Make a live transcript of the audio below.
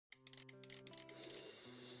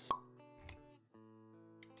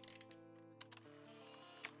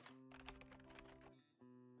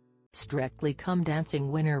Strictly Come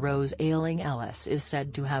Dancing winner Rose Ayling-Ellis is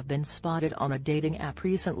said to have been spotted on a dating app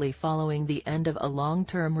recently following the end of a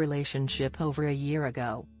long-term relationship over a year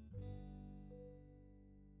ago.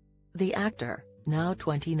 The actor, now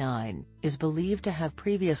 29, is believed to have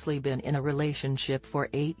previously been in a relationship for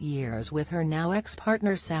 8 years with her now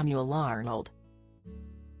ex-partner Samuel Arnold.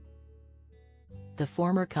 The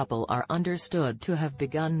former couple are understood to have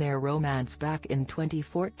begun their romance back in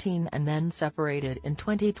 2014 and then separated in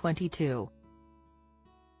 2022.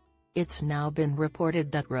 It's now been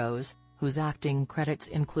reported that Rose, whose acting credits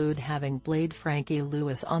include having played Frankie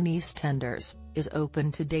Lewis on EastEnders, is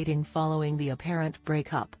open to dating following the apparent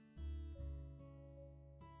breakup.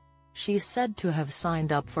 She's said to have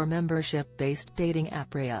signed up for membership-based dating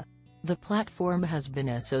app Raya. The platform has been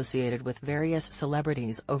associated with various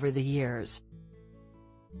celebrities over the years.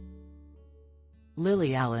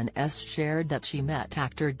 Lily Allen shared that she met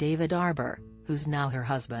actor David Harbour, who's now her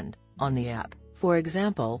husband, on the app, for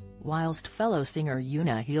example, whilst fellow singer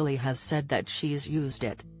Una Healy has said that she's used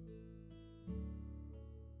it.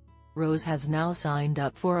 Rose has now signed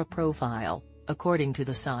up for a profile, according to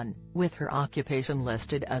The Sun, with her occupation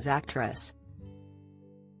listed as actress.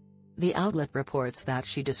 The outlet reports that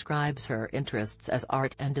she describes her interests as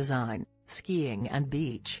art and design, skiing and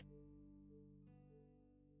beach.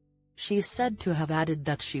 She's said to have added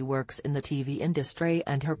that she works in the TV industry,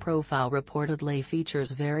 and her profile reportedly features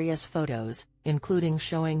various photos, including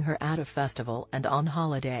showing her at a festival and on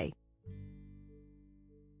holiday.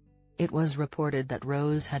 It was reported that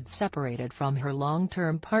Rose had separated from her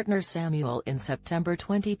long-term partner Samuel in September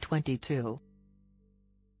 2022.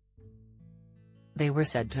 They were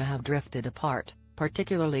said to have drifted apart,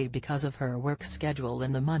 particularly because of her work schedule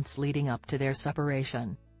in the months leading up to their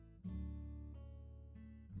separation.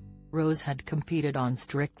 Rose had competed on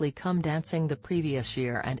Strictly Come Dancing the previous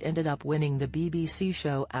year and ended up winning the BBC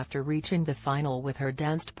show after reaching the final with her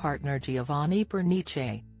danced partner Giovanni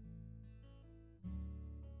Pernice.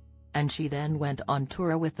 And she then went on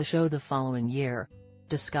tour with the show the following year.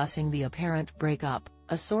 Discussing the apparent breakup,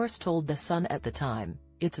 a source told The Sun at the time,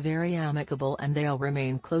 "It's very amicable and they'll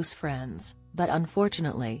remain close friends, but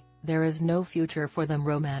unfortunately, there is no future for them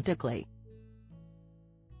romantically."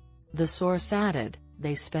 The source added,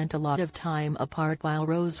 "They spent a lot of time apart while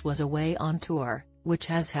Rose was away on tour, which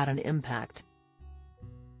has had an impact."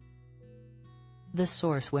 The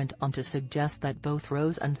source went on to suggest that both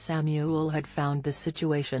Rose and Samuel had found the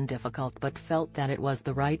situation difficult but felt that it was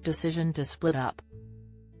the right decision to split up.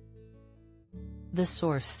 The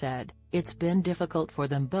source said, "It's been difficult for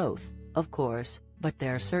them both, of course, but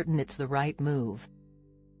they're certain it's the right move."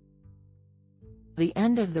 The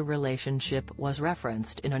end of the relationship was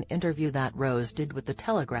referenced in an interview that Rose did with The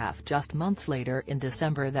Telegraph just months later in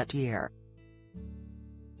December that year.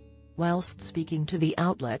 Whilst speaking to the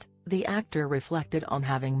outlet, the actor reflected on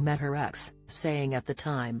having met her ex, saying at the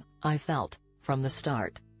time, "I felt, from the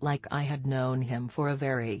start, like I had known him for a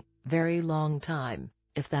very, very long time,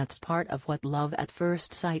 if that's part of what love at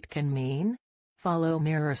first sight can mean." Follow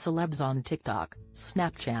Mirror Celebs on TikTok,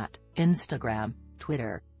 Snapchat, Instagram,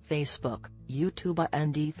 Twitter, Facebook, YouTube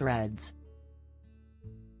and Threads.